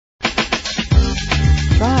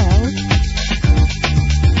trial.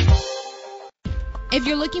 If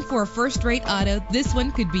you're looking for a first-rate auto, this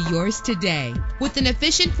one could be yours today. With an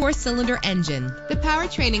efficient 4-cylinder engine, the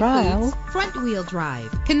powertrain includes front-wheel drive,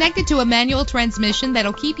 connected to a manual transmission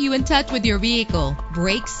that'll keep you in touch with your vehicle.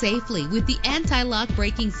 Brake safely with the anti-lock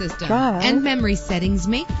braking system. And memory settings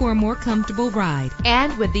make for a more comfortable ride.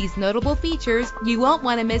 And with these notable features, you won't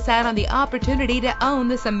want to miss out on the opportunity to own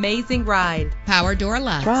this amazing ride. Power door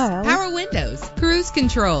locks, power windows, cruise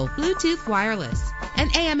control, Bluetooth wireless, an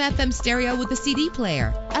AM/FM stereo with a CD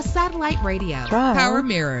player, a satellite radio, power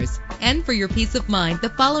mirrors. And for your peace of mind, the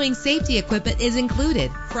following safety equipment is included: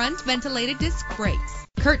 front ventilated disc brakes,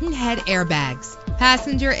 curtain head airbags,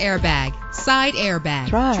 passenger airbag, side airbag,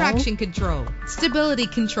 traction control, stability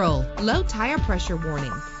control, low tire pressure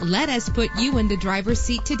warning. Let us put you in the driver's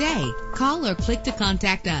seat today. Call or click to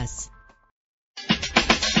contact us.